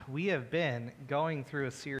we have been going through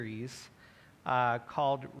a series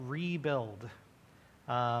called Rebuild.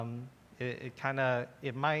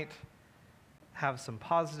 It might have some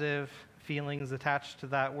positive feelings attached to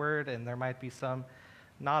that word, and there might be some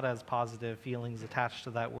not as positive feelings attached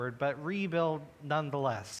to that word, but rebuild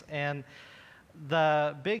nonetheless. And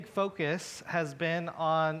the big focus has been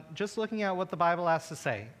on just looking at what the Bible has to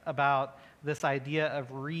say about this idea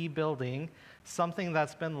of rebuilding something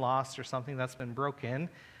that's been lost or something that's been broken,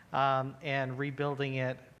 and rebuilding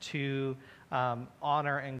it to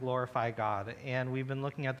honor and glorify God. And we've been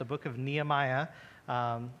looking at the book of Nehemiah.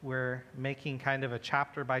 We're making kind of a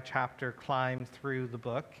chapter by chapter climb through the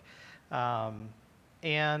book.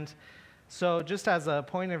 And so just as a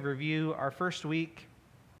point of review, our first week,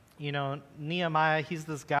 Nehemiah, he's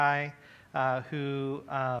this guy who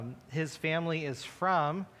his family is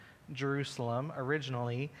from Jerusalem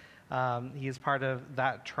originally. He is part of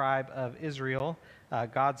that tribe of Israel,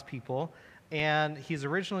 God's people. And he's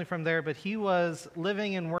originally from there, but he was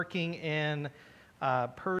living and working in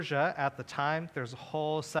Persia at the time. There's a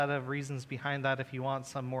whole set of reasons behind that. If you want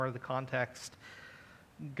some more of the context,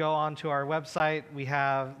 go on to our website. We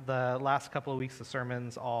have the last couple of weeks of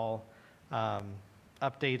sermons all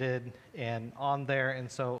updated and on there. And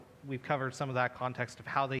so we've covered some of that context of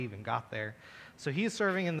how they even got there. So he's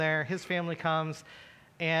serving in there. His family comes,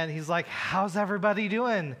 and he's like, how's everybody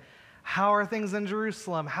doing? How are things in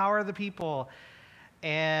Jerusalem? How are the people?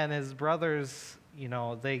 And his brothers,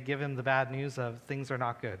 they give him the bad news of things are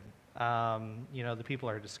not good. The people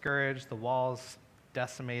are discouraged. The wall's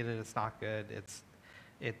decimated. It's not good.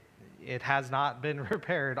 It has not been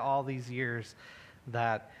repaired all these years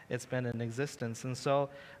that it's been in existence. And so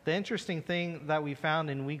the interesting thing that we found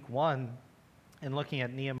in week 1 in looking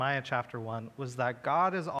at Nehemiah chapter 1 was that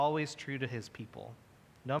God is always true to his people,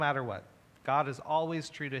 no matter what. God is always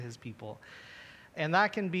true to his people. And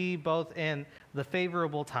that can be both in the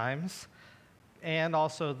favorable times and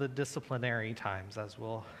also the disciplinary times, as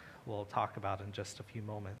we'll talk about in just a few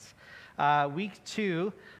moments. Week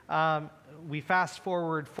 2, we fast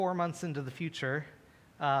forward 4 months into the future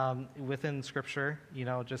within Scripture,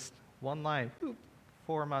 just one line,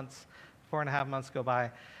 4.5 months go by.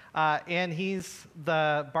 And he's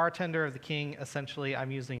the bartender of the king, essentially. I'm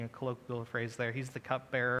using a colloquial phrase there. He's the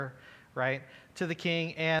cupbearer, right, to the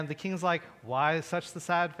king. And the king's like, why such the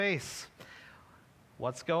sad face?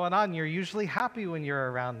 What's going on? You're usually happy when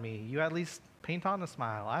you're around me. You at least paint on a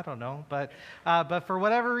smile. I don't know. But for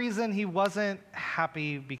whatever reason, he wasn't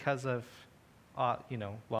happy because of,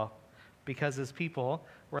 because his people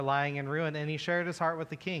were lying in ruin. And he shared his heart with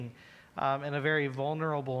the king in a very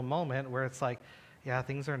vulnerable moment where it's like, yeah,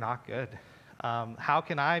 things are not good. How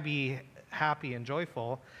can I be happy and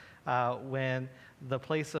joyful when the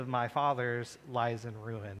place of my fathers lies in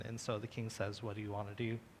ruin? And so the king says, what do you want to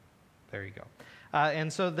do? There you go.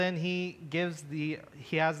 And so then he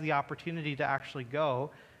has the opportunity to actually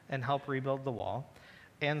go and help rebuild the wall.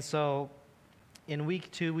 And so in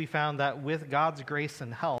week 2, we found that with God's grace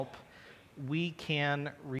and help, we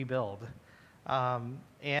can rebuild.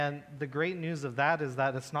 And the great news of that is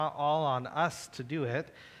that it's not all on us to do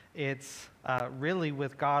it. It's really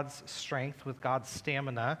with God's strength, with God's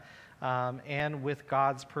stamina, and with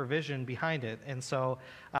God's provision behind it. And so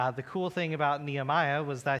the cool thing about Nehemiah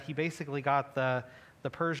was that he basically got the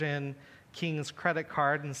Persian king's credit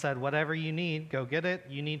card and said, whatever you need, go get it.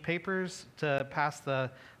 You need papers to pass the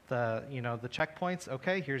checkpoints.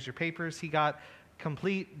 Okay, here's your papers. He got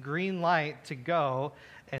complete green light to go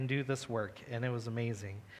and do this work, and it was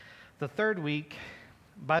amazing. The third week,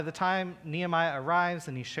 by the time Nehemiah arrives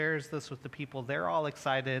and he shares this with the people, they're all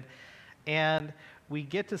excited, and we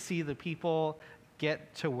get to see the people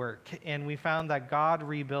get to work, and we found that God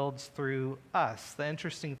rebuilds through us. The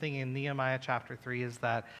interesting thing in Nehemiah chapter 3 is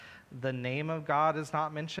that the name of God is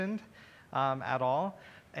not mentioned at all,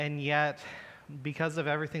 and yet because of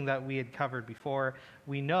everything that we had covered before,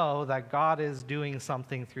 we know that God is doing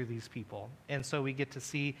something through these people. And so we get to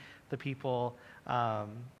see the people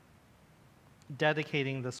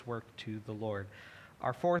dedicating this work to the Lord.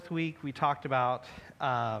 Our fourth week, we talked about,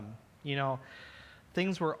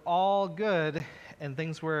 things were all good and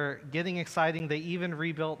things were getting exciting. They even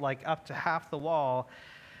rebuilt like up to half the wall.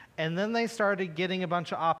 And then they started getting a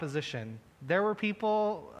bunch of opposition. There were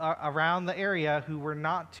people around the area who were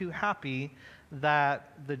not too happy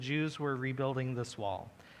that the Jews were rebuilding this wall.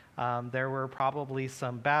 There were probably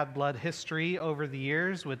some bad blood history over the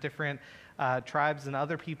years with different tribes and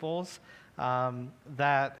other peoples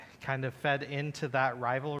that kind of fed into that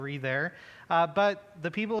rivalry there. But the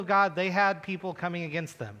people of God, they had people coming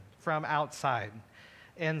against them from outside.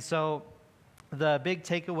 And so the big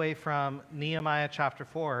takeaway from Nehemiah chapter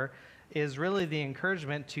 4 is really the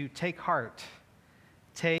encouragement to take heart,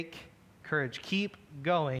 take courage, keep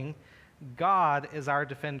going. God is our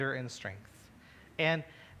defender and strength. And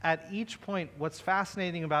at each point, what's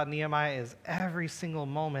fascinating about Nehemiah is every single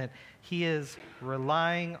moment he is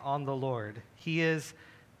relying on the Lord. He is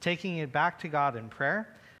taking it back to God in prayer.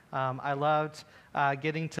 I loved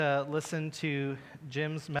getting to listen to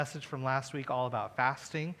Jim's message from last week all about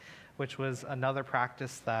fasting, which was another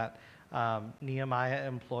practice that Nehemiah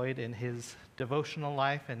employed in his devotional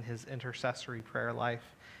life and his intercessory prayer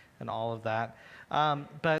life and all of that.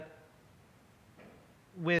 But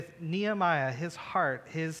with Nehemiah, his heart,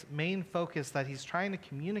 his main focus that he's trying to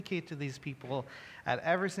communicate to these people at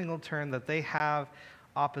every single turn that they have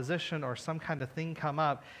opposition or some kind of thing come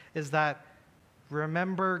up is that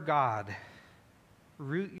remember God.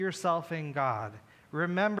 Root yourself in God.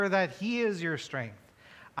 Remember that He is your strength.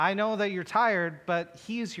 I know that you're tired, but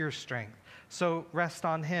He's your strength. So rest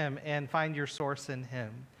on Him and find your source in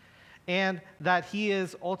Him. And that He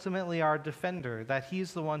is ultimately our defender, that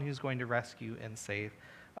He's the one who's going to rescue and save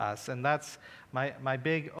us. And that's my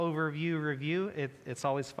big overview review. It's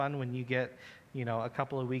always fun when you get, a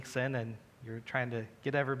couple of weeks in and you're trying to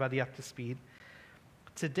get everybody up to speed.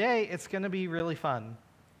 Today, it's going to be really fun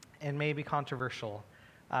and maybe controversial.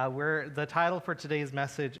 Where the title for today's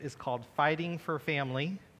message is called Fighting for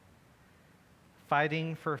Family.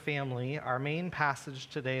 Fighting for Family. Our main passage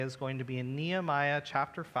today is going to be in Nehemiah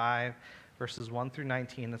chapter 5, verses 1 through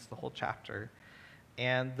 19. It's the whole chapter.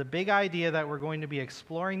 And the big idea that we're going to be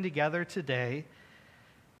exploring together today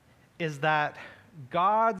is that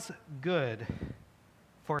God's good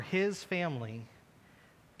for His family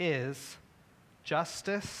is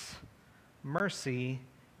justice, mercy,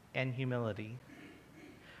 and humility.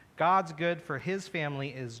 God's good for His family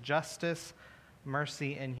is justice,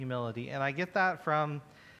 mercy, and humility. And I get that from,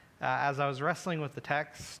 as I was wrestling with the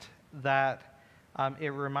text, that it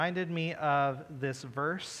reminded me of this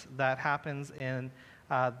verse that happens in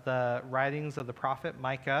the writings of the prophet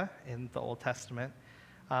Micah in the Old Testament.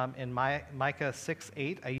 In Micah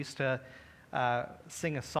 6:8, I used to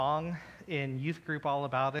sing a song in youth group all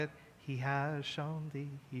about it. He has shown thee,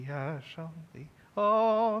 He has shown thee.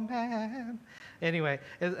 Oh, man. Anyway,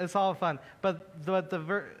 it's all fun. But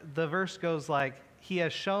the verse goes like, He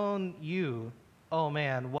has shown you, oh,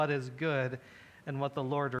 man, what is good and what the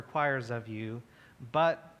Lord requires of you,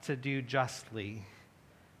 but to do justly,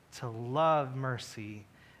 to love mercy,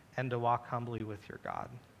 and to walk humbly with your God.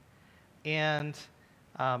 And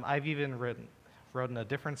I've even written a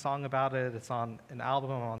different song about it. It's on an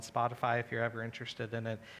album on Spotify if you're ever interested in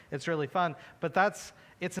it. It's really fun. But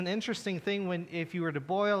it's an interesting thing if you were to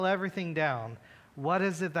boil everything down, what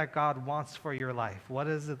is it that God wants for your life? What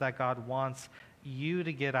is it that God wants you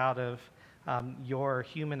to get out of your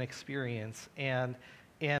human experience? And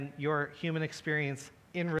your human experience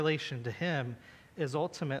in relation to Him is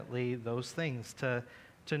ultimately those things, to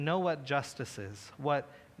know what justice is, what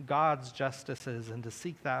God's justice is, and to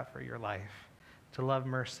seek that for your life, to love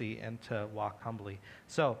mercy and to walk humbly.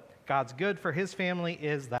 So God's good for His family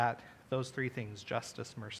is those three things: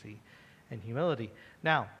 justice, mercy, and humility.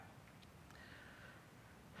 Now,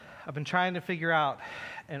 I've been trying to figure out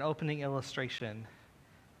an opening illustration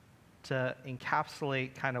to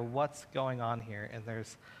encapsulate kind of what's going on here, and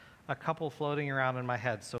there's a couple floating around in my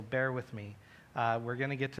head, so bear with me. We're going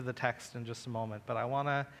to get to the text in just a moment, but I want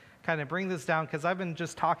to kind of bring this down because I've been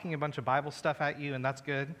just talking a bunch of Bible stuff at you, and that's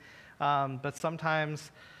good. But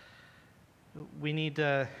sometimes we need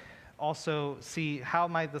to also see how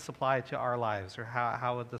might this apply to our lives, or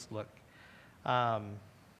how would this look. I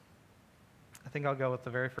think I'll go with the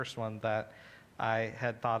very first one that I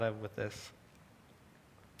had thought of with this.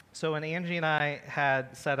 So when Angie and I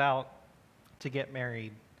had set out to get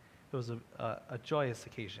married, it was a joyous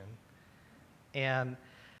occasion.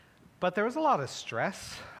 But there was a lot of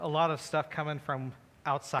stress, a lot of stuff coming from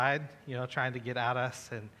outside, trying to get at us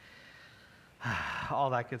and all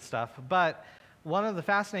that good stuff. But one of the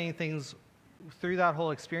fascinating things through that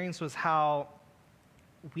whole experience was how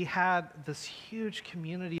we had this huge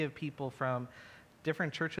community of people from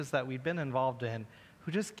different churches that we'd been involved in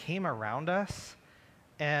who just came around us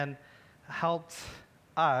and helped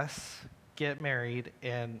us get married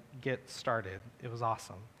and get started. It was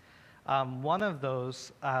awesome. One of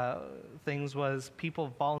those things was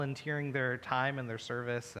people volunteering their time and their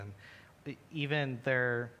service and even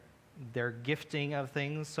their gifting of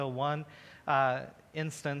things. So one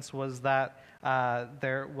instance was that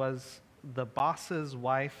there was the boss's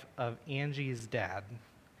wife of Angie's dad.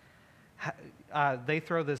 They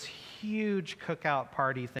throw this huge cookout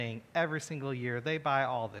party thing every single year. They buy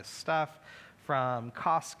all this stuff from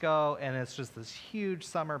Costco, and it's just this huge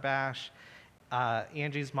summer bash.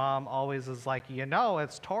 Angie's mom always is like,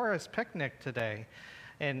 it's tourist picnic today.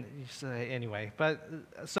 And anyway, but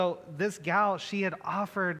so this gal, she had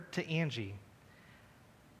offered to Angie,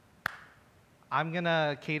 I'm going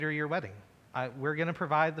to cater your wedding. We're going to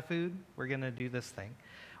provide the food. We're going to do this thing.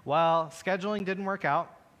 Well, scheduling didn't work out.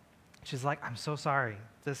 She's like, I'm so sorry.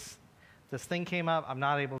 This thing came up. I'm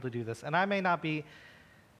not able to do this. And I may not be,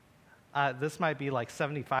 this might be like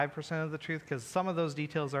 75% of the truth, because some of those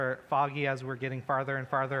details are foggy as we're getting farther and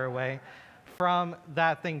farther away from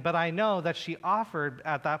that thing. But I know that she offered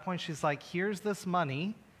at that point, she's like, here's this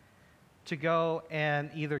money to go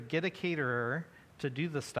and either get a caterer to do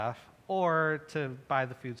the stuff or to buy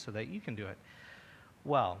the food so that you can do it.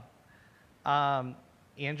 Well,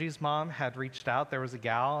 Angie's mom had reached out. There was a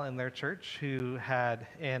gal in their church who had,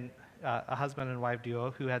 a husband and wife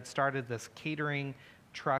duo, who had started this catering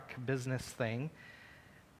truck business thing.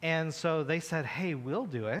 And so they said, hey, we'll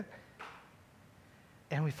do it.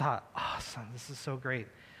 And we thought, awesome, this is so great.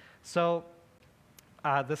 So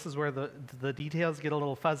this is where the details get a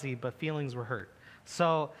little fuzzy, but feelings were hurt.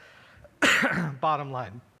 So bottom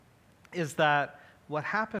line is that what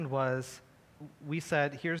happened was we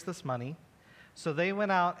said, here's this money. So they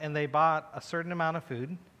went out and they bought a certain amount of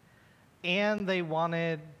food, and they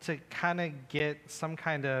wanted to kind of get some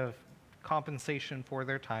kind of compensation for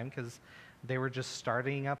their time because they were just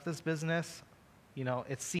starting up this business.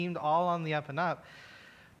 It seemed all on the up and up.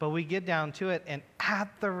 But we get down to it, and at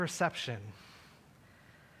the reception,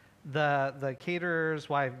 the caterer's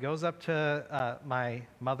wife goes up to my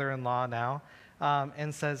mother-in-law now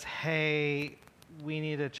and says, hey, we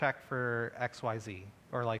need a check for XYZ,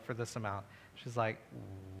 or like for this amount. She's like,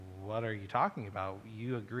 what are you talking about?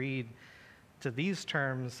 You agreed to these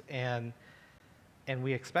terms, and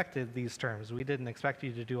we expected these terms. We didn't expect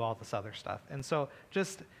you to do all this other stuff. And so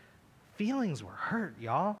just feelings were hurt,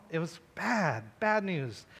 y'all. It was bad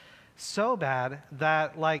news. So bad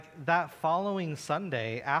that that following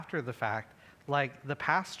Sunday after the fact, the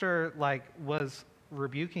pastor was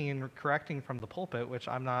rebuking and correcting from the pulpit, which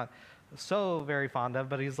I'm not so very fond of,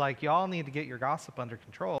 but he's like, y'all need to get your gossip under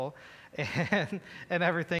control and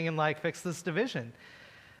everything, and fix this division.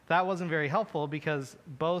 That wasn't very helpful because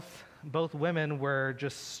both women were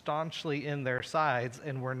just staunchly in their sides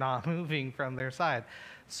and were not moving from their side.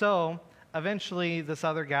 So eventually this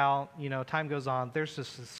other gal, time goes on, there's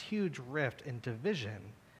just this huge rift and division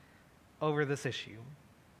over this issue.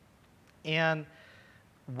 And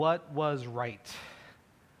what was right?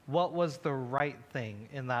 What was the right thing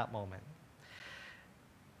in that moment?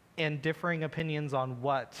 And differing opinions on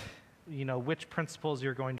what, which principles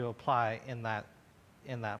you're going to apply in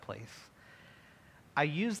that place. I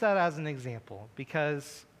use that as an example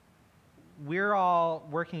because we're all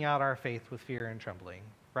working out our faith with fear and trembling,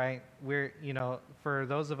 right? We're, for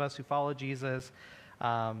those of us who follow Jesus,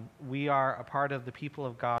 we are a part of the people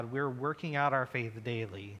of God. We're working out our faith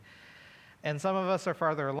daily. And some of us are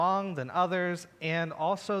farther along than others. And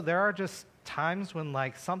also there are just times when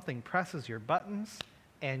something presses your buttons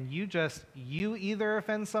and you either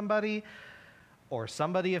offend somebody or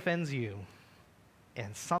somebody offends you.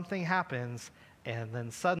 And something happens, and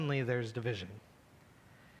then suddenly there's division.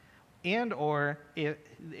 And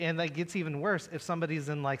that gets even worse if somebody's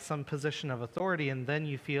in some position of authority, and then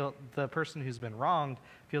you feel the person who's been wronged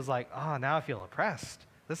feels like, oh, now I feel oppressed.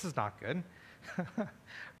 This is not good,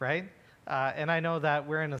 right? And I know that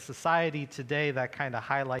we're in a society today that kind of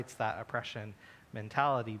highlights that oppression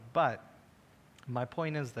mentality, but my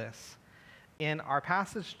point is this. In our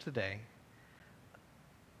passage today,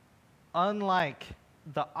 unlike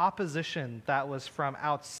the opposition that was from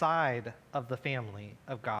outside of the family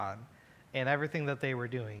of God and everything that they were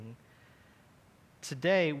doing,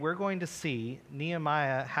 today we're going to see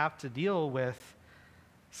Nehemiah have to deal with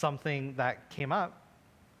something that came up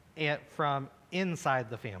from inside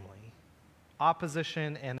the family.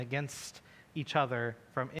 Opposition and against each other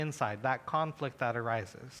from inside, that conflict that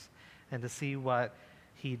arises, and to see what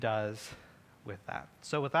he does with that.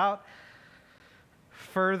 So without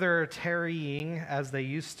further tarrying, as they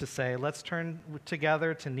used to say, let's turn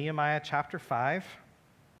together to Nehemiah chapter 5.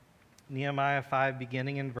 Nehemiah 5,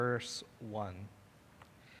 beginning in verse 1.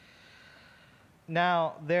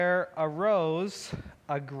 Now there arose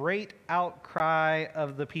a great outcry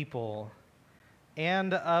of the people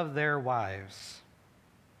and of their wives.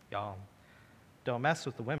 Y'all, don't mess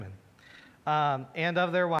with the women. And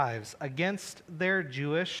of their wives against their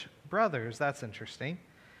Jewish brothers. That's interesting.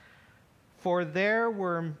 For there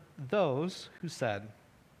were those who said,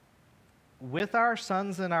 with our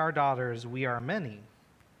sons and our daughters we are many.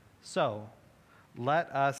 So Let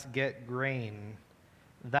us get grain,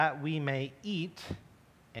 that we may eat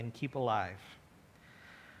and keep alive."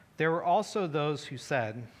 There were also those who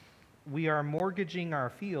said, "We are mortgaging our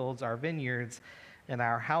fields, our vineyards, and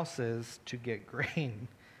our houses to get grain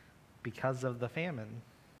because of the famine."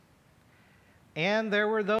 And there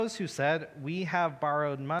were those who said, "We have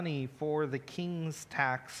borrowed money for the king's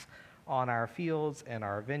tax on our fields and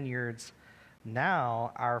our vineyards.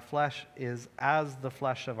 Now our flesh is as the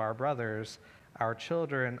flesh of our brothers, our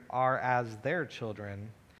children are as their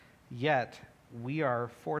children. Yet we are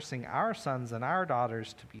forcing our sons and our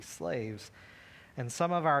daughters to be slaves, and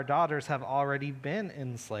some of our daughters have already been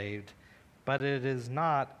enslaved, but it is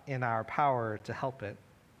not in our power to help it.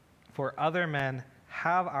 For other men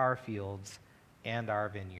have our fields and our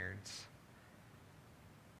vineyards."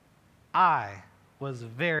 I was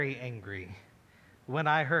very angry when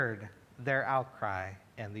I heard their outcry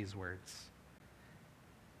and these words.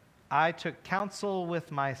 I took counsel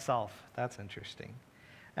with myself. That's interesting.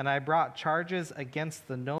 And I brought charges against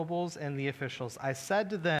the nobles and the officials. I said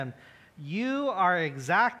to them, "You are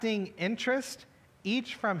exacting interest,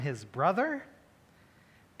 each from his brother?"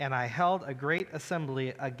 And I held a great assembly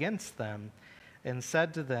against them and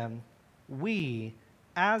said to them, "We,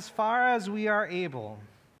 as far as we are able,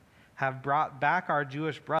 have brought back our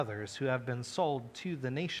Jewish brothers who have been sold to the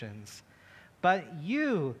nations. But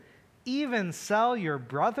you even sell your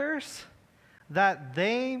brothers, that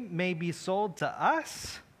they may be sold to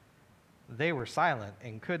us?" They were silent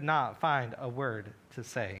and could not find a word to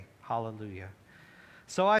say. Hallelujah.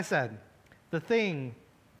 So I said, "The thing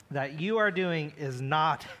that you are doing is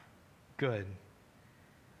not good.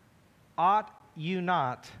 Ought you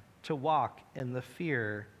not to walk in the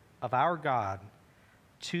fear of our God,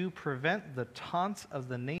 to prevent the taunts of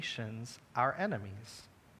the nations, our enemies?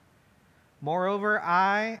 Moreover,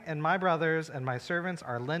 I and my brothers and my servants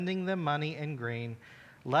are lending them money and grain.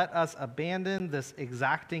 Let us abandon this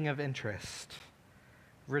exacting of interest.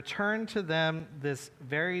 Return to them this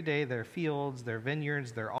very day their fields, their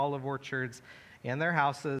vineyards, their olive orchards, and their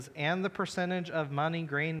houses, and the percentage of money,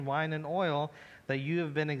 grain, wine, and oil that you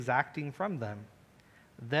have been exacting from them."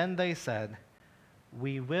 Then they said,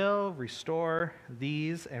 "We will restore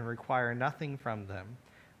these and require nothing from them.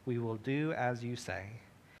 We will do as you say."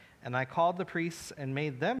 And I called the priests and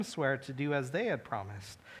made them swear to do as they had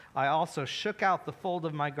promised. I also shook out the fold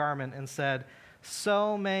of my garment and said,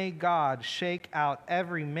 "So may God shake out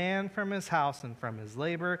every man from his house and from his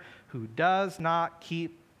labor who does not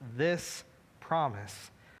keep this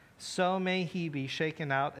promise. So may he be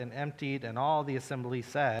shaken out and emptied." And all the assembly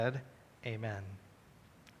said, "Amen,"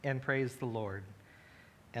 and praised the Lord.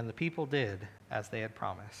 And the people did as they had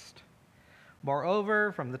promised.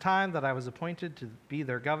 Moreover, from the time that I was appointed to be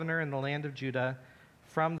their governor in the land of Judah,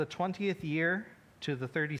 from the 20th year to the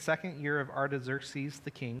 32nd year of Artaxerxes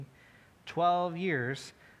the king, 12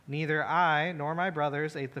 years, neither I nor my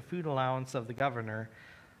brothers ate the food allowance of the governor.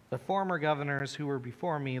 The former governors who were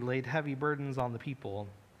before me laid heavy burdens on the people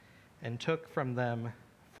and took from them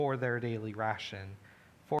for their daily ration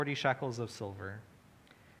 40 shekels of silver.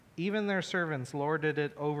 Even their servants lorded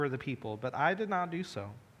it over the people, but I did not do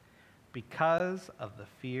so, because of the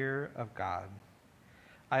fear of God.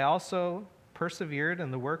 I also persevered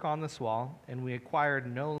in the work on this wall, and we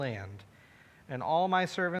acquired no land. And all my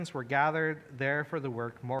servants were gathered there for the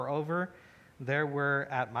work. Moreover, there were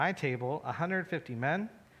at my table 150 men,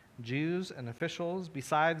 Jews and officials,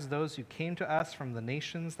 besides those who came to us from the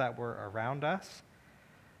nations that were around us.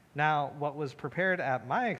 Now, what was prepared at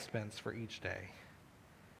my expense for each day?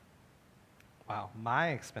 My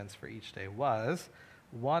expense for each day was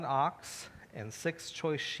 1 ox and 6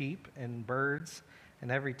 choice sheep and birds, and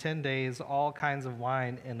every 10 days all kinds of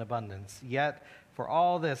wine in abundance. Yet for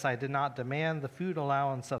all this I did not demand the food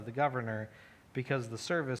allowance of the governor, because the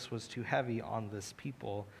service was too heavy on this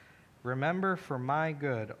people. Remember for my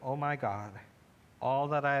good, O my God, all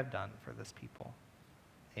that I have done for this people.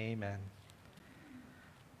 Amen.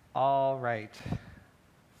 All right.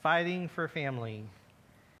 Fighting for family.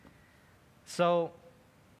 So,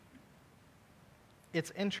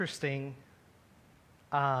 it's interesting,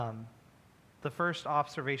 the first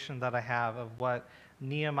observation that I have of what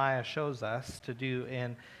Nehemiah shows us to do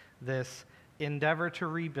in this endeavor to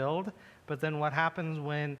rebuild, but then what happens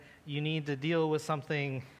when you need to deal with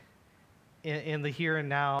something in the here and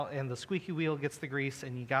now, and the squeaky wheel gets the grease,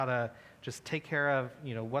 and you gotta just take care of,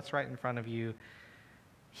 what's right in front of you.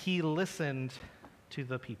 He listened to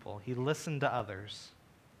the people. He listened to others.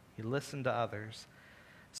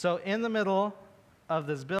 So in the middle of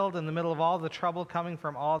this build, in the middle of all the trouble coming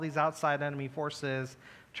from all these outside enemy forces,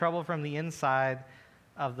 trouble from the inside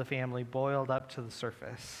of the family boiled up to the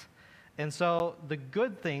surface. And so the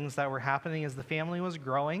good things that were happening is the family was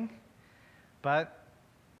growing, but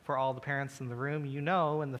for all the parents in the room, you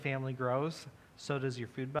know when the family grows, so does your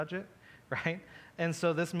food budget, right? And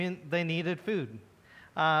so this meant they needed food.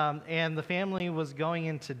 And the family was going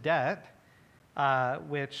into debt,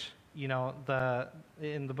 which, you know,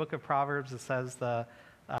 in the book of Proverbs, it says the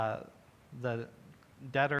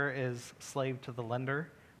debtor is slave to the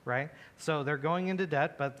lender, right? So they're going into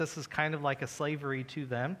debt, but this is kind of like a slavery to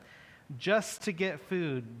them, just to get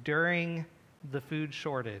food during the food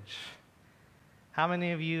shortage. How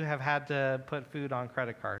many of you have had to put food on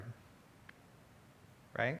credit card?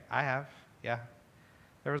 Right? I have, yeah.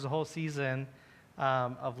 There was a whole season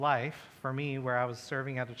of life for me where I was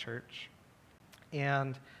serving at a church,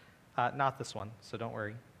 and not this one, so don't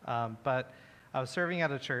worry. But I was serving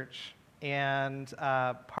at a church, and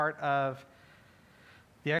part of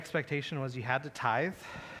the expectation was you had to tithe.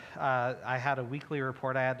 I had a weekly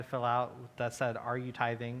report I had to fill out that said, "Are you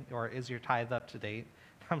tithing?" or "Is your tithe up to date?"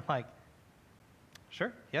 I'm like,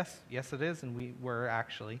 "Sure, yes it is," and we were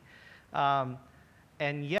actually.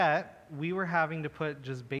 And yet, we were having to put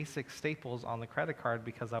just basic staples on the credit card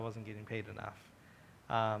because I wasn't getting paid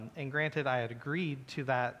enough. And granted, I had agreed to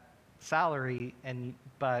that salary,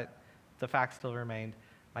 but the fact still remained,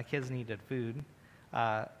 my kids needed food.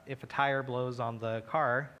 If a tire blows on the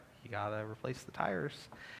car, you gotta replace the tires,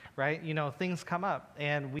 right? You know, things come up,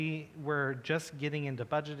 and we were just getting into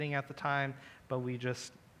budgeting at the time, but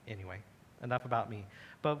anyway, enough about me.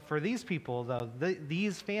 But for these people, though,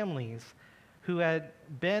 these families who had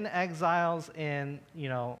been exiles in,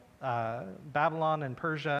 Babylon and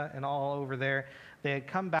Persia and all over there, they had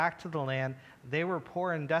come back to the land. They were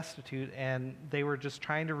poor and destitute, and they were just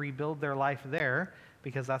trying to rebuild their life there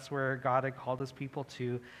because that's where God had called his people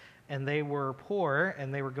to. And they were poor,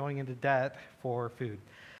 and they were going into debt for food.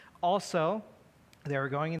 Also, they were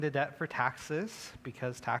going into debt for taxes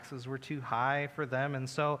because taxes were too high for them. And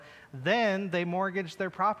so then they mortgaged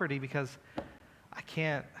their property because I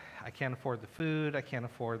can't afford the food, I can't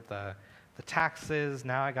afford the taxes,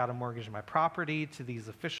 now I got to mortgage my property to these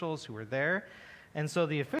officials who were there. And so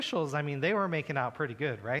the officials, they were making out pretty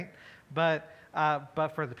good, right? But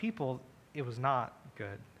for the people, it was not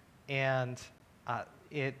good. And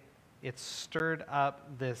it stirred up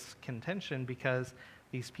this contention because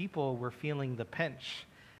these people were feeling the pinch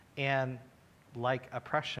and like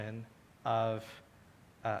oppression of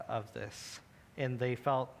this. And they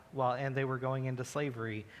felt, and they were going into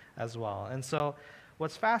slavery as well. And so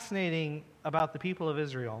what's fascinating about the people of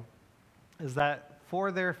Israel is that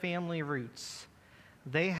for their family roots,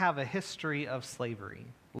 they have a history of slavery,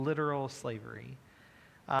 literal slavery.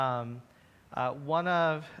 One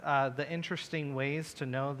of the interesting ways to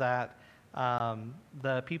know that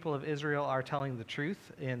the people of Israel are telling the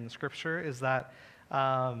truth in Scripture is that,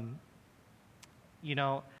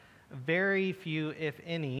 very few, if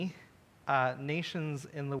any, nations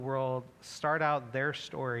in the world start out their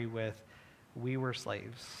story with, "We were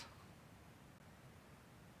slaves."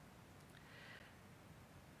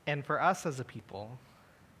 And for us as a people,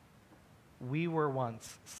 we were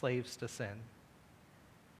once slaves to sin.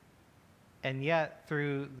 And yet,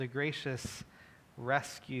 through the gracious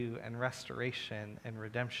rescue and restoration and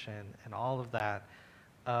redemption and all of that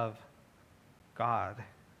of God,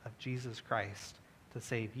 of Jesus Christ, to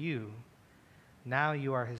save you, now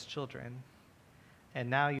you are his children. And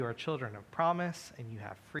now you are children of promise, and you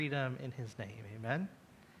have freedom in his name. Amen?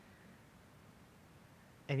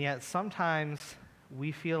 And yet sometimes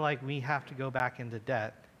we feel like we have to go back into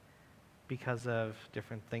debt because of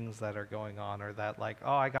different things that are going on, or that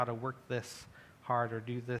I got to work this hard or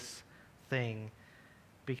do this thing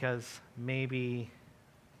because maybe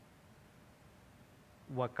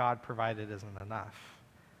what God provided isn't enough,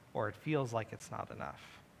 or it feels like it's not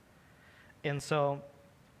enough. And so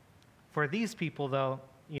for these people, though,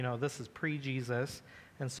 this is pre-Jesus.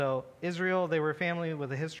 And so Israel, they were a family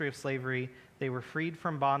with a history of slavery. They were freed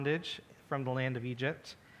from bondage from the land of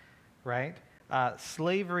Egypt, right?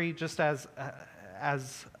 Slavery, just as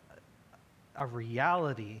a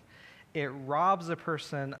reality, it robs a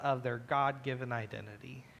person of their God-given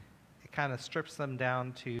identity. It kind of strips them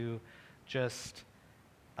down to just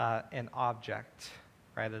an object,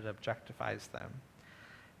 right? It objectifies them.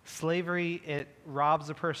 Slavery, it robs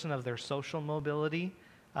a person of their social mobility.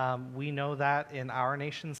 We know that in our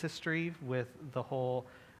nation's history with the whole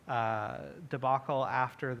debacle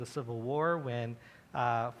after the Civil War, when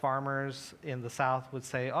farmers in the South would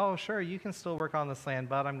say, "Oh, sure, you can still work on this land,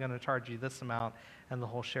 but I'm going to charge you this amount," and the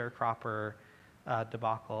whole sharecropper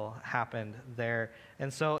debacle happened there.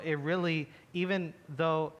 And so it really, even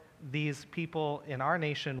though these people in our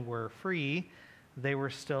nation were free, they were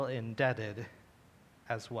still indebted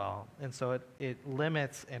as well. And so it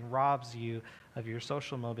limits and robs you of your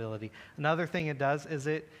social mobility. Another thing it does is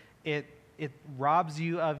it robs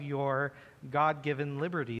you of your God-given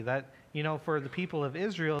liberty. That, for the people of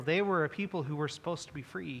Israel, they were a people who were supposed to be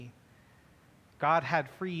free. God had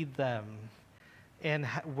freed them and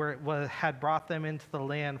had brought them into the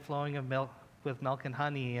land flowing with milk and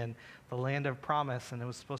honey, and the land of promise, and it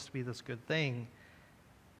was supposed to be this good thing.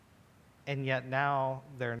 And yet now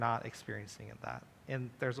they're not experiencing that.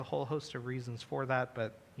 And there's a whole host of reasons for that,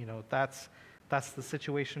 but that's the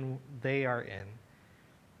situation they are in.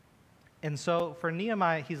 And so for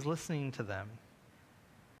Nehemiah, he's listening to them.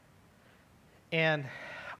 And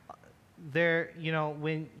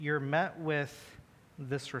when you're met with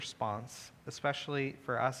this response, especially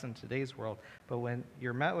for us in today's world, but when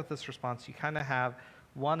you're met with this response, you kind of have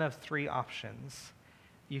one of three options.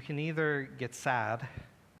 You can either get sad,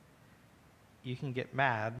 you can get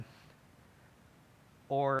mad,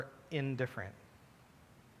 or indifferent.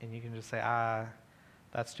 And you can just say,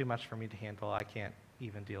 that's too much for me to handle. I can't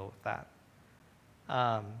even deal with that.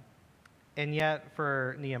 And yet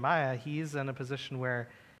for Nehemiah, he's in a position where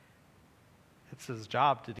it's his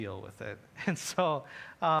job to deal with it. And so,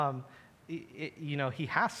 he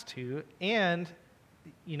has to. And,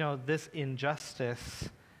 this injustice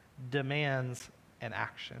demands an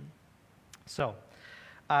action. So,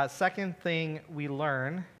 second thing we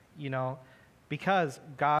learn, because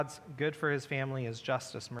God's good for his family is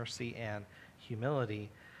justice, mercy, and humility.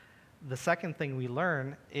 The second thing we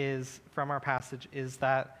learn from our passage is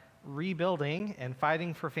that rebuilding and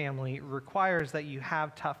fighting for family requires that you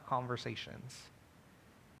have tough conversations.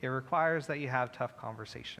 It requires that you have tough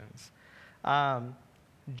conversations.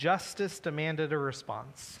 Justice demanded a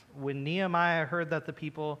response. When Nehemiah heard that the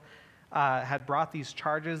people had brought these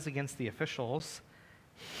charges against the officials,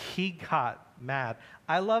 he got mad.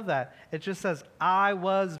 I love that. It just says, I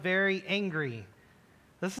was very angry.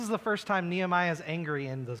 This is the first time Nehemiah is angry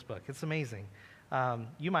in this book. It's amazing.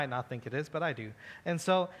 You might not think it is, but I do. And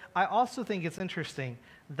so I also think it's interesting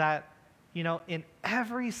that, in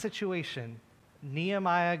every situation,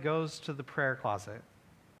 Nehemiah goes to the prayer closet.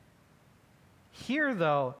 Here,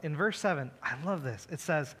 though, in verse 7, I love this. It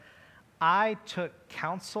says, I took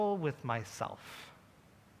counsel with myself.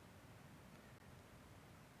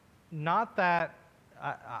 Not that,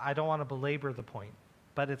 I don't want to belabor the point,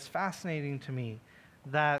 but it's fascinating to me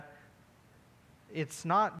that it's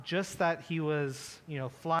not just that he was,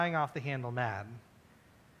 flying off the handle mad.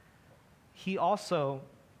 He also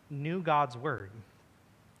knew God's word.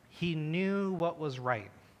 He knew what was right,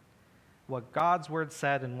 what God's word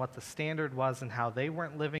said and what the standard was and how they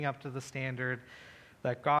weren't living up to the standard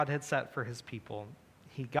that God had set for his people.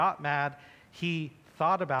 He got mad. He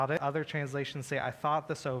thought about it. Other translations say, I thought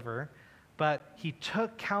this over. But he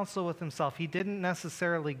took counsel with himself. He didn't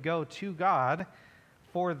necessarily go to God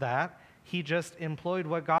for that. He just employed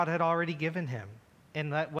what God had already given him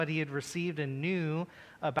and that what he had received and knew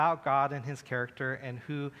about God and his character and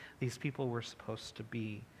who these people were supposed to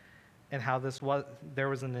be, and how there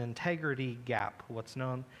was an integrity gap, what's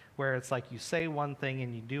known, where it's like you say one thing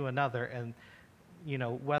and you do another, and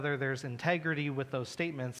whether there's integrity with those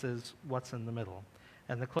statements is what's in the middle.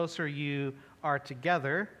 And the closer you are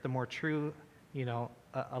together, the more true,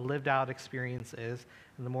 a lived out experience is,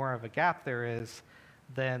 and the more of a gap there is,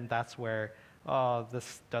 then that's where,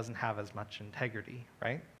 this doesn't have as much integrity,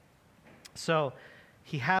 right? So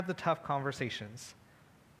he had the tough conversations.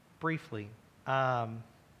 Briefly, I'm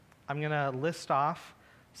going to list off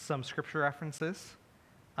some scripture references.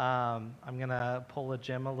 I'm going to pull a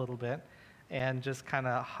Jim a little bit and just kind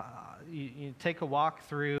of you take a walk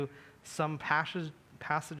through some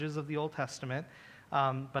passages of the Old Testament,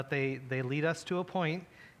 but they lead us to a point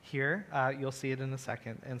here. You'll see it in a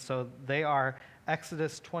second. And so they are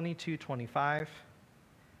Exodus 22:25,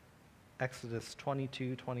 Exodus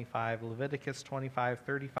 22:25, Leviticus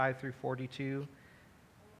 25:35 through 42.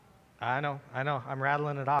 I know. I'm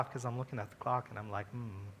rattling it off because I'm looking at the clock and I'm like,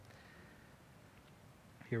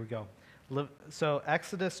 Here we go. So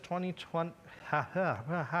Exodus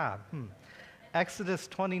Exodus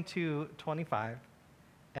 22:25,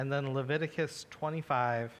 and then Leviticus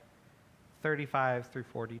 25:35 through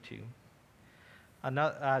 42.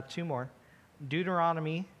 Two more.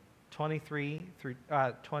 Deuteronomy 23 through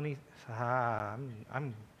 20. I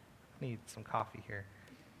need some coffee here.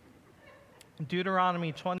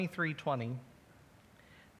 Deuteronomy 23:20,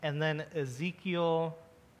 and then Ezekiel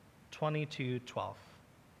 22:12.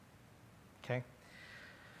 Okay?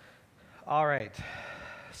 All right.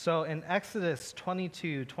 So in Exodus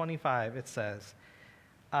 22:25, it says,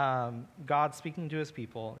 God speaking to his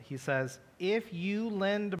people, he says, if you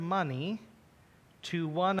lend money to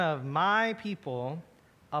one of my people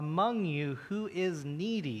among you who is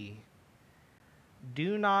needy,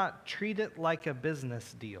 do not treat it like a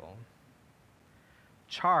business deal.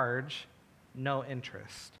 Charge no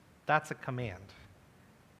interest. That's a command.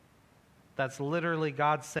 That's literally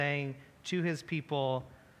God saying to his people,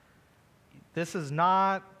 this is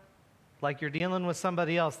not like you're dealing with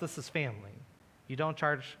somebody else, this is family. You don't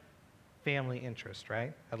charge family interest,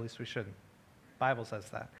 right? At least we shouldn't. Bible says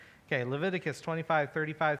that. Okay, Leviticus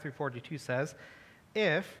 25:35-42 says,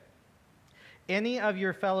 if any of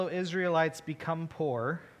your fellow Israelites become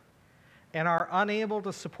poor and are unable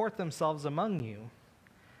to support themselves among you,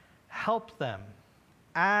 help them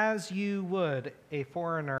as you would a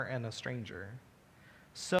foreigner and a stranger,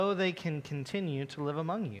 so they can continue to live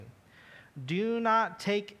among you. Do not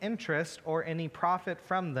take interest or any profit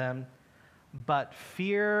from them, but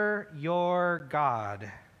fear your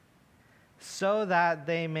God, so that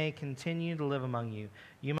they may continue to live among you.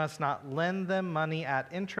 You must not lend them money at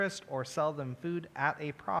interest or sell them food at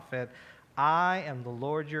a profit. I am the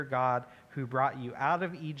Lord your God, who brought you out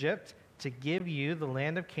of Egypt to give you the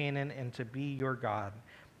land of Canaan and to be your God.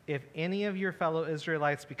 If any of your fellow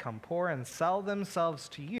Israelites become poor and sell themselves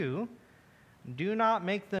to you, do not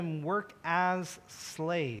make them work as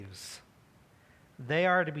slaves. They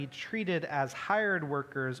are to be treated as hired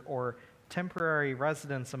workers or temporary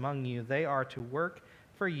residents among you. They are to work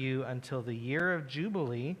for you until the year of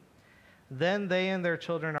Jubilee. Then they and their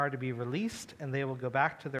children are to be released, and they will go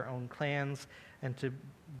back to their own clans and to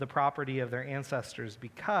the property of their ancestors,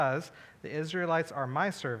 because the Israelites are my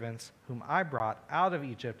servants, whom I brought out of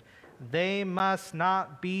Egypt. They must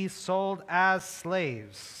not be sold as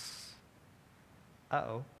slaves.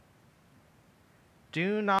 Uh-oh.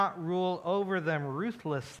 Do not rule over them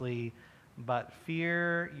ruthlessly, but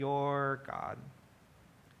fear your God.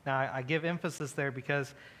 Now, I give emphasis there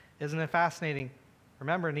because isn't it fascinating?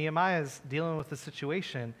 Remember, Nehemiah is dealing with the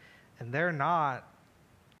situation, and they're not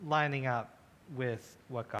lining up with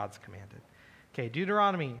what God's commanded. Okay,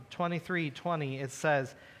 Deuteronomy 23:20, it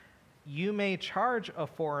says, you may charge a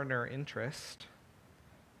foreigner interest,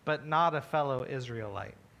 but not a fellow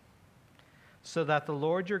Israelite, so that the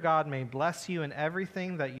Lord your God may bless you in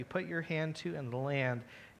everything that you put your hand to in the land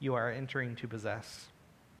you are entering to possess.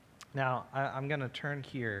 Now, I'm going to turn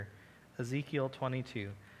here, Ezekiel 22.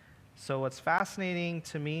 So what's fascinating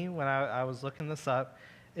to me when I was looking this up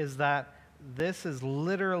is that this is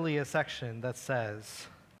literally a section that says,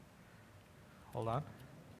 hold on.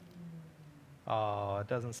 Oh, it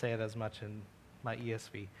doesn't say it as much in my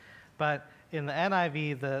ESV. But in the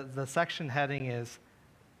NIV, the section heading is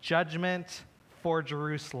Judgment for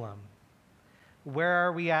Jerusalem. Where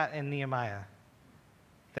are we at in Nehemiah?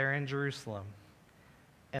 They're in Jerusalem.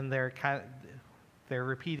 And they're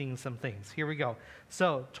repeating some things. Here we go.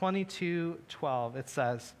 So 22:12, it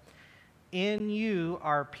says, in you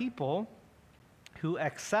are people who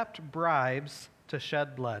accept bribes to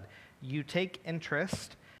shed blood. You take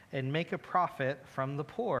interest and make a profit from the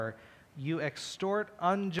poor. You extort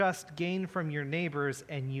unjust gain from your neighbors,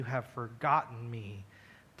 and you have forgotten me,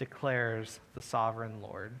 declares the sovereign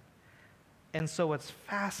Lord. And so what's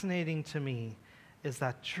fascinating to me is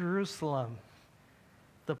that Jerusalem,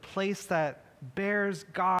 the place that bears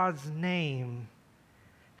God's name,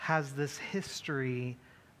 has this history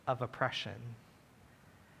of oppression.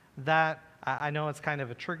 That, I know it's kind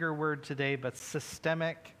of a trigger word today, but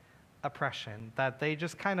systemic oppression, that they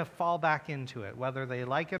just kind of fall back into it. Whether they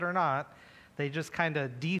like it or not, they just kind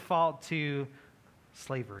of default to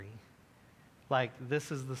slavery. Like,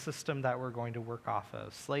 this is the system that we're going to work off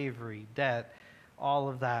of. Slavery, debt, all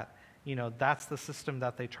of that. That's the system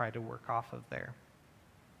that they try to work off of there.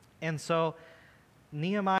 And so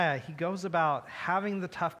Nehemiah, he goes about having the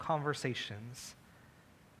tough conversations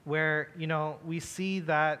where, we see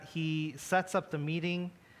that he sets up the meeting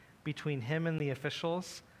between him and the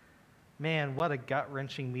officials. Man, what a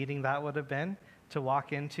gut-wrenching meeting that would have been to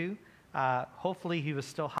walk into. Hopefully he was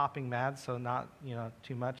still hopping mad, so not,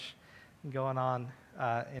 too much going on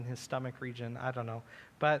in his stomach region. I don't know.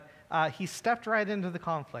 But he stepped right into the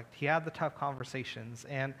conflict. He had the tough conversations.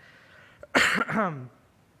 And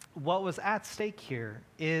what was at stake here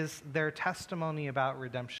is their testimony about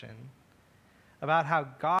redemption, about how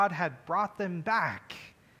God had brought them back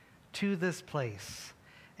to this place,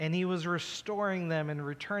 and he was restoring them and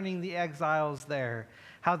returning the exiles there,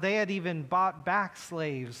 how they had even bought back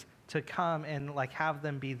slaves to come and have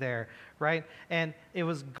them be there, right? And it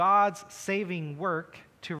was God's saving work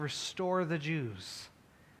to restore the Jews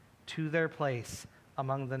to their place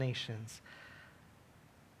among the nations.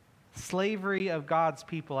 Slavery of God's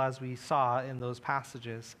people, as we saw in those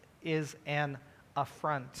passages, is an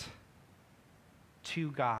affront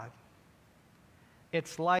to God.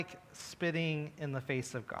 It's like spitting in the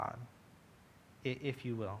face of God, if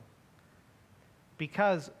you will.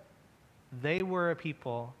 Because they were a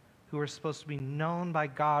people who were supposed to be known by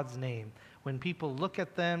God's name. When people look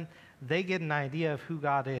at them, they get an idea of who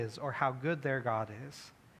God is or how good their God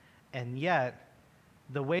is. And yet,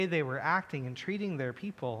 the way they were acting and treating their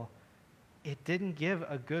people, it didn't give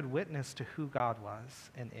a good witness to who God was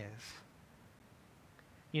and is.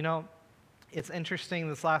 You know, it's interesting,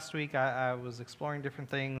 this last week I was exploring different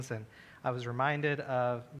things, and I was reminded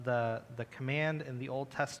of the command in the Old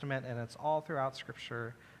Testament, and it's all throughout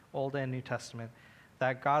Scripture, Old and New Testament,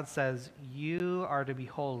 that God says, you are to be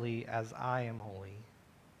holy as I am holy.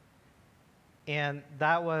 And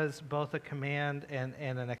that was both a command and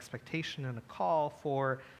an expectation and a call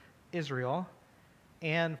for Israel.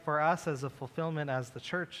 And for us as a fulfillment as the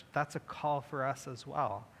church, that's a call for us as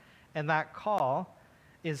well. And that call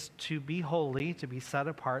is to be holy, to be set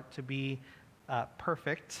apart, to be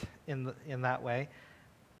perfect in that way,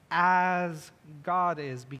 as God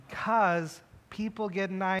is, because people get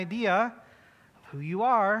an idea of who you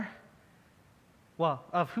are, well,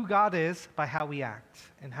 of who God is by how we act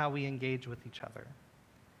and how we engage with each other.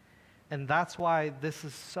 And that's why this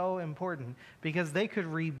is so important, because they could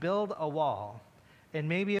rebuild a wall, and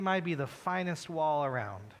maybe it might be the finest wall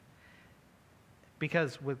around,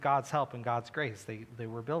 because with God's help and God's grace, they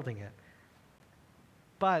were building it.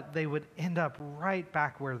 But they would end up right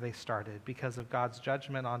back where they started because of God's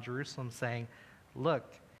judgment on Jerusalem, saying, look,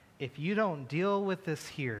 if you don't deal with this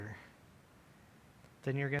here,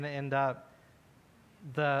 then you're going to end up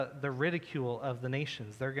the ridicule of the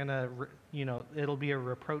nations. They're going to, it'll be a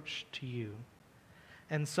reproach to you.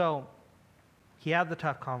 And so he had the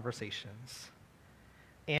tough conversations,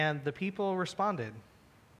 and the people responded.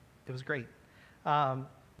 It was great.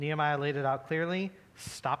 Nehemiah laid it out clearly.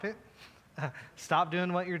 Stop it. Stop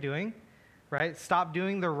doing what you're doing, right? Stop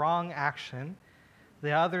doing the wrong action.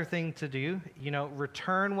 The other thing to do,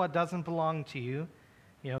 return what doesn't belong to you.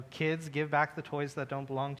 Kids, give back the toys that don't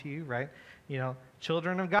belong to you, right?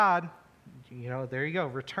 Children of God, there you go.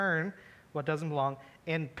 Return what doesn't belong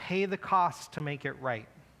and pay the cost to make it right.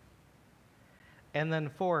 And then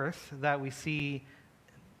fourth, that we see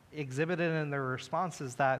exhibited in their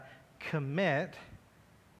responses, that commit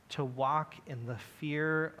to walk in the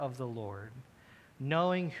fear of the Lord,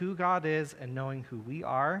 knowing who God is and knowing who we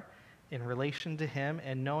are in relation to him,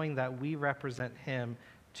 and knowing that we represent him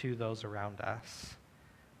to those around us.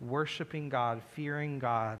 Worshiping God, fearing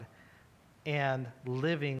God, and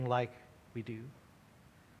living like we do.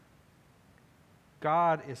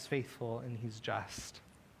 God is faithful and he's just,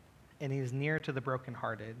 and he's near to the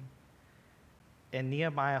brokenhearted. And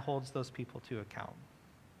Nehemiah holds those people to account.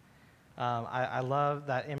 I love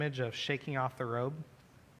that image of shaking off the robe.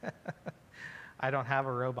 I don't have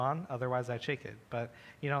a robe on, otherwise I'd shake it. But,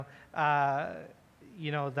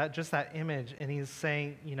 that just that image, and he's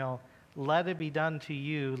saying, let it be done to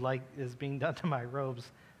you like is being done to my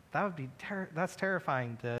robes. That would be that's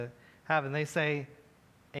terrifying to have. And they say,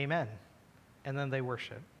 amen. And then they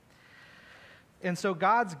worship. And so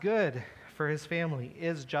God's good for his family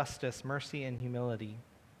is justice, mercy, and humility.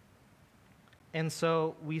 And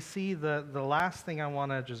so we see the last thing I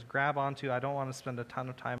want to just grab onto, I don't want to spend a ton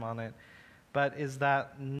of time on it, but is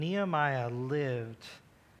that Nehemiah lived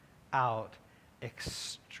out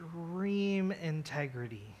extreme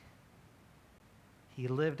integrity. He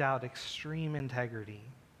lived out extreme integrity.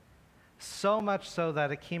 So much so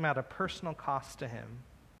that it came at a personal cost to him.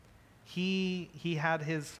 He had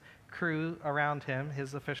his crew around him,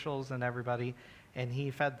 his officials and everybody, and he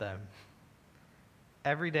fed them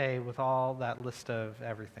every day with all that list of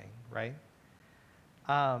everything, right?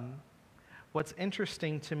 What's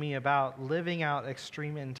interesting to me about living out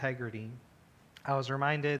extreme integrity, I was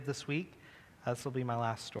reminded this week, this will be my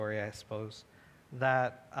last story, I suppose,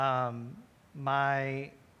 that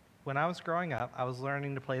when I was growing up, I was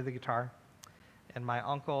learning to play the guitar, and my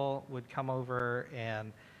uncle would come over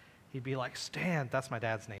and he'd be like, Stan, that's my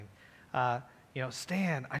dad's name.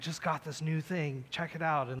 Stan, I just got this new thing, check it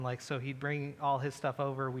out. And so he'd bring all his stuff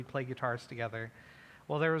over, we'd play guitars together.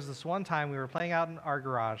 Well, there was this one time we were playing out in our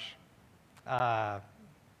garage,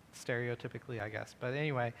 stereotypically, I guess. But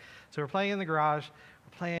anyway, so we're playing in the garage,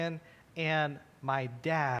 and my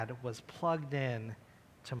dad was plugged in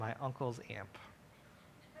to my uncle's amp.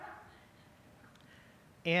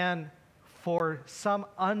 And for some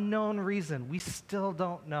unknown reason, we still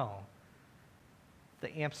don't know,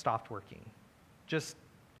 the amp stopped working. Just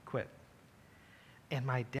quit. And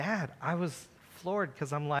my dad, I was floored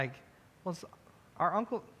because I'm like, well,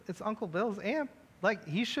 it's Uncle Bill's amp. Like,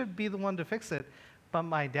 he should be the one to fix it. But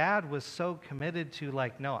my dad was so committed to,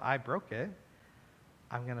 like, no, I broke it.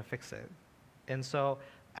 I'm going to fix it. And so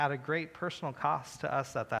at a great personal cost to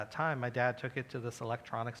us at that time, my dad took it to this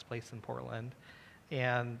electronics place in Portland,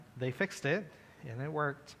 and they fixed it, and it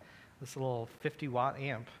worked. This little 50-watt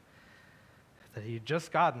amp that he'd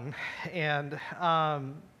just gotten. And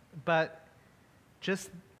but just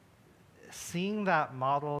seeing that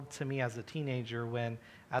modeled to me as a teenager, when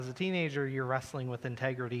as a teenager you're wrestling with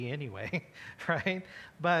integrity anyway, right?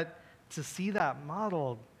 But to see that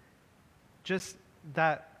modeled, just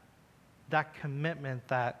that commitment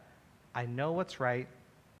that I know what's right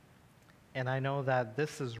and I know that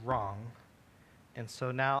this is wrong, and so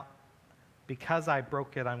now because I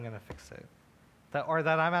broke it, I'm going to fix it. Or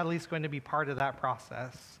that I'm at least going to be part of that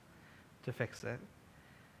process to fix it.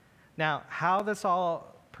 Now, how this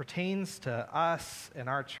all pertains to us and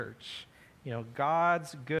our church,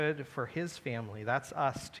 God's good for his family, that's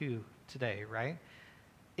us too today, right?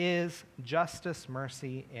 Is justice,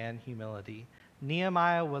 mercy, and humility.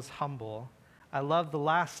 Nehemiah was humble. I love the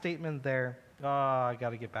last statement there. Oh, I got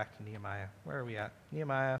to get back to Nehemiah. Where are we at?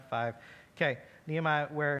 Nehemiah 5. Okay, Nehemiah,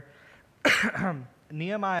 where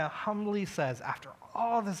Nehemiah humbly says, after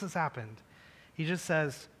all this has happened, he just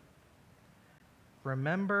says,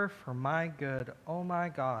 remember for my good, oh my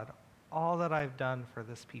God, all that I've done for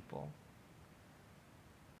this people.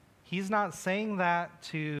 He's not saying that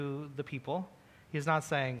to the people. He's not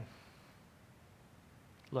saying,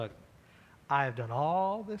 look, I've done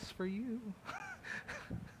all this for you.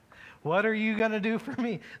 What are you going to do for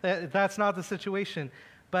me? That's not the situation.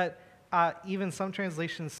 But even some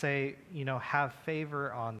translations say, have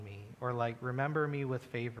favor on me, or like, remember me with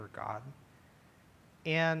favor, God.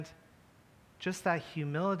 And just that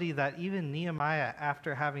humility that even Nehemiah,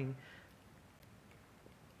 after having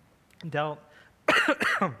dealt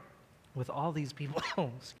with all these people,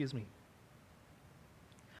 excuse me,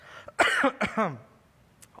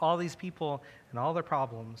 all these people and all their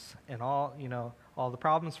problems and all the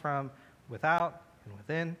problems from without and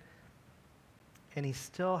within, and he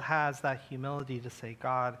still has that humility to say,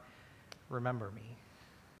 God, remember me.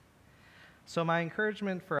 So my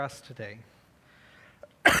encouragement for us today,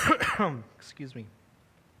 excuse me,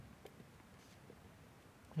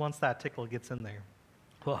 once that tickle gets in there.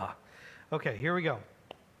 Okay, here we go.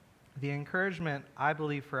 The encouragement, I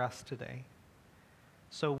believe, for us today.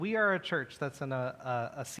 So we are a church that's in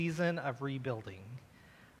a season of rebuilding.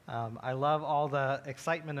 I love all the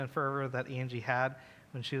excitement and fervor that Angie had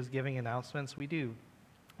when she was giving announcements. We do.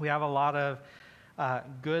 We have a lot of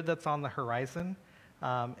good that's on the horizon.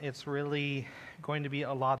 It's really going to be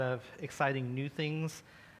a lot of exciting new things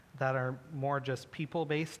that are more just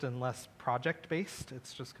people-based and less project-based.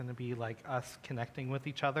 It's just going to be like us connecting with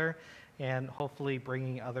each other and hopefully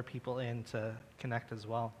bringing other people in to connect as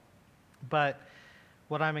well. But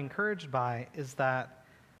what I'm encouraged by is that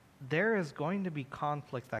there is going to be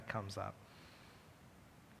conflict that comes up.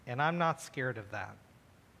 And I'm not scared of that.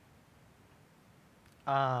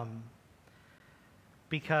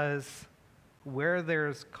 Because where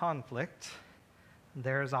there's conflict,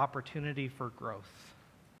 there's opportunity for growth.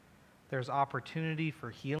 There's opportunity for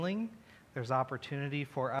healing. There's opportunity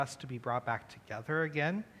for us to be brought back together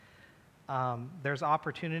again. There's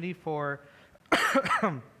opportunity for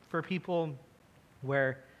for people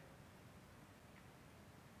where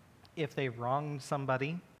if they wronged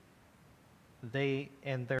somebody, they're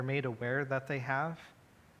made aware that they have,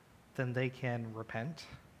 then they can repent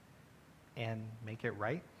and make it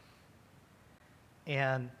right.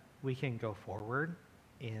 And we can go forward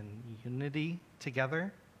in unity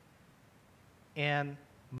together. And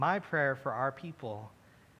my prayer for our people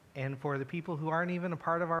and for the people who aren't even a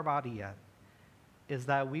part of our body yet is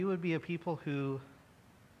that we would be a people who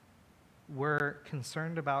were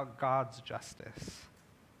concerned about God's justice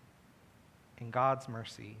and God's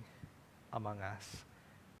mercy among us,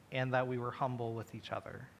 and that we were humble with each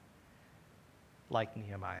other, like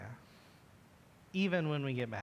Nehemiah, even when we get mad.